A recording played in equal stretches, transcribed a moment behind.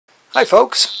Hi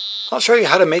folks, I'll show you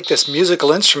how to make this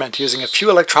musical instrument using a few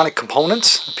electronic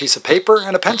components, a piece of paper,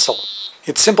 and a pencil.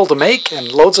 It's simple to make and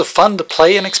loads of fun to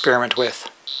play and experiment with.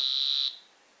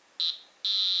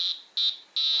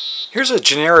 Here's a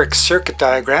generic circuit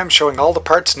diagram showing all the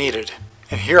parts needed,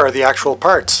 and here are the actual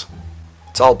parts.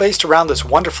 It's all based around this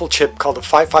wonderful chip called the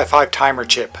 555 timer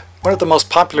chip, one of the most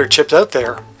popular chips out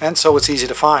there, and so it's easy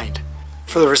to find.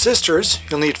 For the resistors,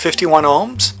 you'll need 51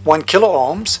 ohms, 1 kilo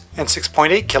ohms, and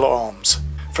 6.8 kilo ohms.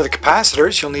 For the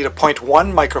capacitors, you'll need a 0.1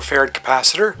 microfarad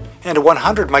capacitor and a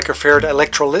 100 microfarad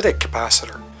electrolytic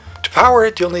capacitor. To power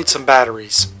it, you'll need some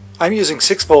batteries. I'm using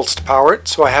 6 volts to power it,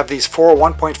 so I have these 4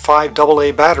 1.5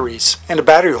 AA batteries and a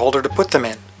battery holder to put them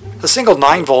in. The single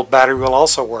 9 volt battery will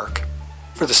also work.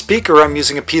 For the speaker, I'm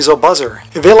using a piezo buzzer,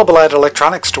 available at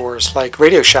electronic stores like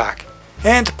Radio Shack.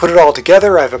 And to put it all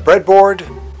together, I have a breadboard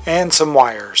and some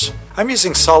wires. I'm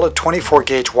using solid 24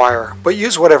 gauge wire, but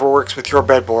use whatever works with your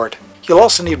breadboard. You'll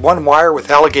also need one wire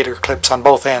with alligator clips on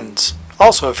both ends,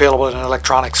 also available in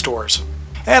electronic stores.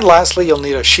 And lastly, you'll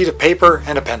need a sheet of paper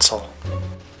and a pencil.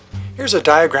 Here's a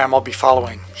diagram I'll be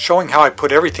following, showing how I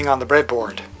put everything on the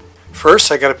breadboard.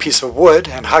 First, I got a piece of wood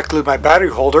and hot glued my battery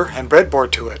holder and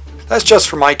breadboard to it. That's just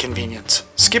for my convenience.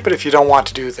 Skip it if you don't want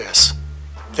to do this.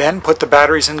 Then put the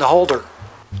batteries in the holder.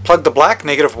 Plug the black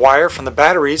negative wire from the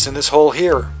batteries in this hole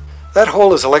here. That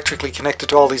hole is electrically connected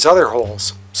to all these other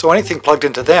holes, so anything plugged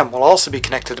into them will also be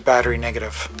connected to battery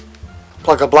negative.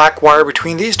 Plug a black wire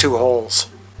between these two holes.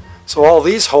 So all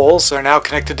these holes are now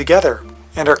connected together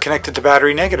and are connected to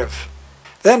battery negative.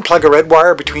 Then plug a red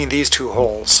wire between these two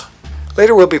holes.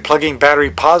 Later we'll be plugging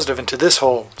battery positive into this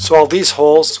hole, so all these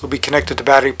holes will be connected to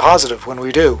battery positive when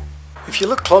we do. If you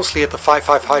look closely at the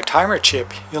 555 timer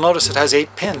chip, you'll notice it has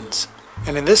 8 pins.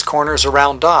 And in this corner is a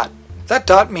round dot. That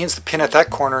dot means the pin at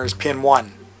that corner is pin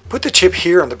 1. Put the chip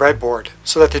here on the breadboard,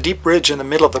 so that the deep ridge in the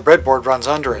middle of the breadboard runs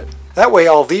under it. That way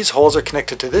all these holes are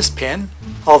connected to this pin,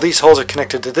 all these holes are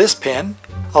connected to this pin,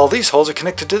 all these holes are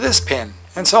connected to this pin,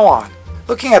 and so on.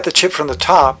 Looking at the chip from the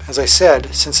top, as I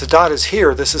said, since the dot is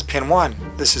here, this is pin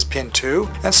 1, this is pin 2,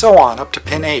 and so on up to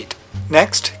pin 8.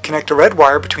 Next, connect a red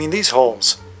wire between these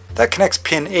holes. That connects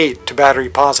pin 8 to battery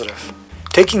positive.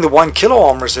 Taking the 1 kilo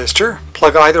ohm resistor,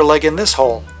 plug either leg in this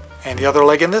hole, and the other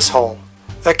leg in this hole.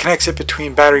 That connects it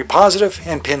between battery positive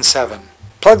and pin 7.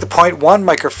 Plug the 0.1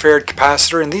 microfarad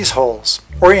capacitor in these holes,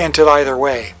 oriented either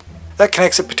way. That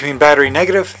connects it between battery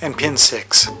negative and pin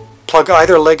 6. Plug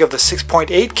either leg of the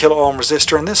 6.8 kilo ohm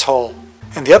resistor in this hole,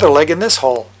 and the other leg in this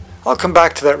hole. I'll come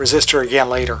back to that resistor again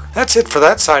later. That's it for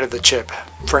that side of the chip,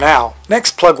 for now.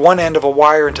 Next, plug one end of a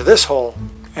wire into this hole,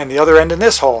 and the other end in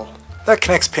this hole. That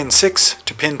connects pin 6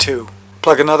 to pin 2.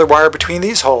 Plug another wire between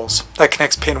these holes. That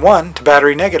connects pin 1 to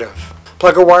battery negative.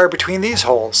 Plug a wire between these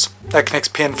holes. That connects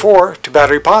pin 4 to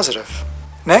battery positive.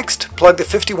 Next, plug the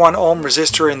 51 ohm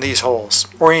resistor in these holes,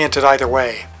 oriented either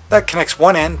way. That connects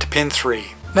one end to pin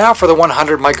 3. Now for the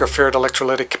 100 microfarad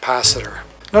electrolytic capacitor.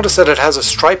 Notice that it has a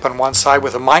stripe on one side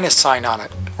with a minus sign on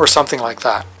it, or something like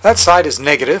that. That side is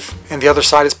negative, and the other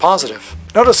side is positive.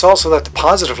 Notice also that the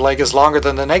positive leg is longer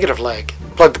than the negative leg.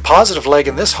 Plug the positive leg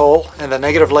in this hole and the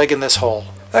negative leg in this hole.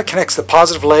 That connects the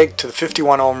positive leg to the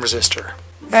 51 ohm resistor.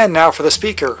 And now for the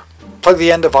speaker. Plug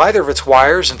the end of either of its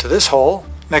wires into this hole,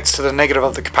 next to the negative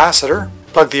of the capacitor.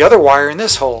 Plug the other wire in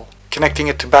this hole, connecting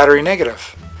it to battery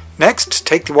negative. Next,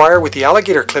 take the wire with the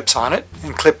alligator clips on it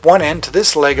and clip one end to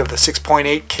this leg of the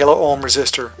 6.8 kilo ohm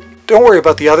resistor. Don't worry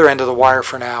about the other end of the wire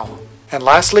for now. And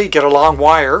lastly, get a long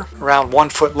wire, around 1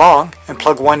 foot long, and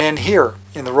plug one end here,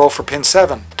 in the row for pin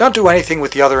 7. Don't do anything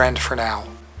with the other end for now.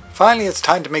 Finally, it's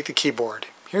time to make the keyboard.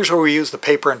 Here's where we use the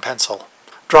paper and pencil.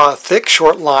 Draw a thick,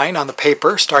 short line on the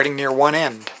paper starting near one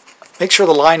end. Make sure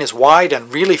the line is wide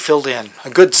and really filled in, a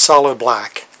good solid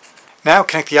black. Now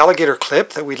connect the alligator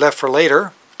clip that we left for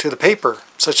later to the paper,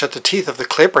 such that the teeth of the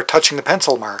clip are touching the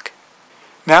pencil mark.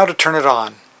 Now to turn it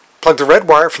on. Plug the red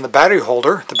wire from the battery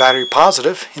holder, the battery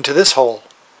positive, into this hole.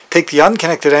 Take the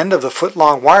unconnected end of the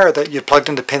foot-long wire that you plugged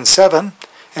into pin 7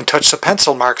 and touch the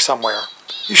pencil mark somewhere.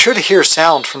 You should hear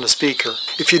sound from the speaker.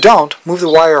 If you don't, move the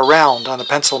wire around on the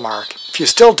pencil mark. If you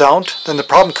still don't, then the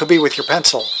problem could be with your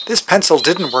pencil. This pencil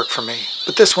didn't work for me,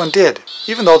 but this one did,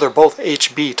 even though they're both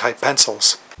HB type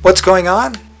pencils. What's going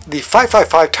on? The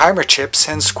 555 timer chip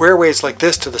sends square waves like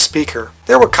this to the speaker.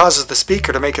 They're what causes the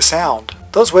speaker to make a sound.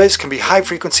 Those waves can be high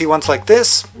frequency ones like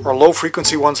this, or low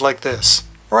frequency ones like this,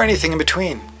 or anything in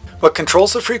between. What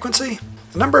controls the frequency?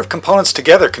 The number of components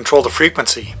together control the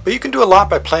frequency, but you can do a lot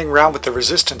by playing around with the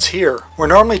resistance here, where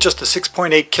normally just the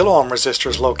 6.8 kilo ohm resistor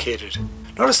is located.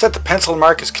 Notice that the pencil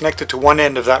mark is connected to one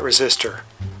end of that resistor.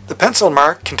 The pencil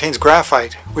mark contains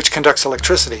graphite, which conducts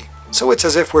electricity. so it's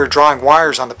as if we're drawing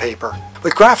wires on the paper.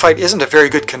 But graphite isn't a very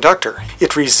good conductor.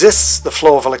 It resists the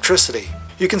flow of electricity.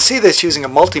 You can see this using a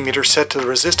multimeter set to the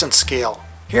resistance scale.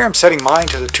 Here I'm setting mine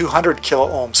to the 200 kilo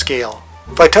ohm scale.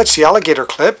 If I touch the alligator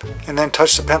clip and then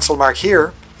touch the pencil mark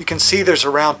here, you can see there's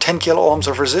around 10 kilo ohms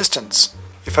of resistance.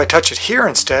 If I touch it here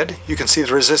instead, you can see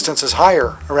the resistance is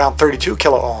higher, around 32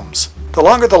 kilo ohms. The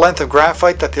longer the length of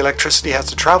graphite that the electricity has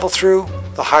to travel through,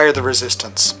 the higher the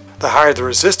resistance. The higher the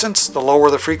resistance, the lower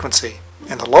the frequency.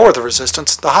 And the lower the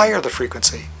resistance, the higher the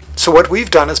frequency. So what we've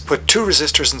done is put two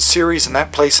resistors in series in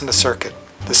that place in the circuit.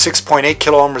 The 6.8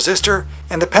 kilo ohm resistor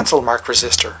and the pencil mark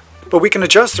resistor. But we can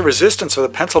adjust the resistance of the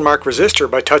pencil mark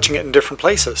resistor by touching it in different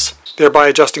places, thereby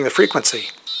adjusting the frequency,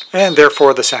 and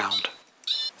therefore the sound.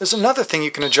 There's another thing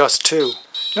you can adjust too.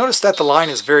 Notice that the line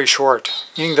is very short,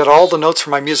 meaning that all the notes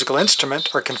from my musical instrument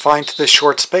are confined to this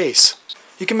short space.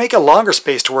 You can make a longer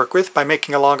space to work with by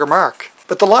making a longer mark.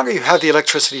 But the longer you have the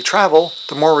electricity travel,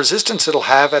 the more resistance it'll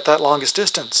have at that longest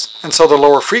distance, and so the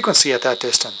lower frequency at that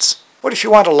distance. What if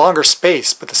you want a longer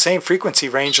space but the same frequency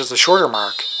range as the shorter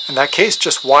mark? In that case,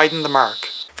 just widen the mark.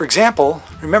 For example,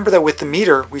 remember that with the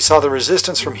meter we saw the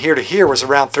resistance from here to here was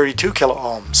around 32 kilo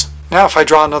ohms. Now if I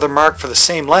draw another mark for the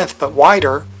same length but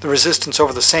wider, the resistance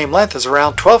over the same length is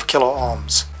around 12 kilo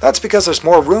ohms. That's because there's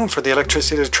more room for the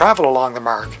electricity to travel along the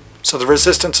mark, so the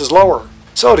resistance is lower.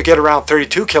 So to get around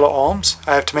 32 kilo ohms,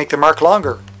 I have to make the mark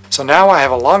longer. So now I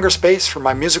have a longer space for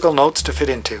my musical notes to fit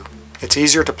into. It's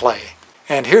easier to play.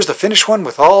 And here's the finished one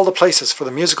with all the places for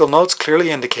the musical notes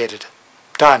clearly indicated.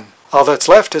 Done. All that's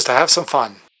left is to have some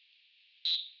fun.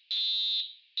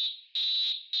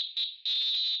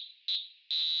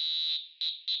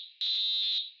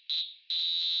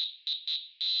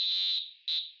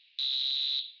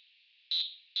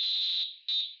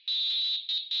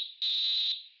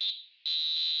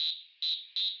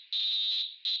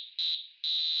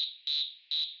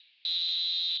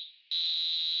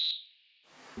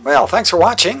 Well, thanks for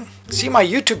watching. See my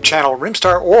YouTube channel,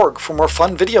 rimstar.org, for more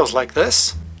fun videos like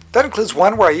this. That includes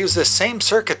one where I use this same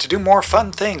circuit to do more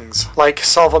fun things, like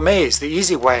solve a maze the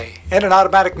easy way, and an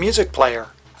automatic music player.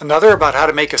 Another about how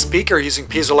to make a speaker using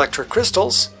piezoelectric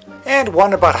crystals, and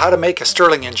one about how to make a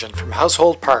Stirling engine from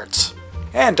household parts.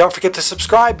 And don't forget to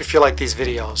subscribe if you like these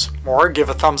videos, or give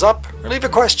a thumbs up, or leave a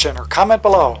question or comment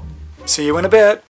below. See you in a bit.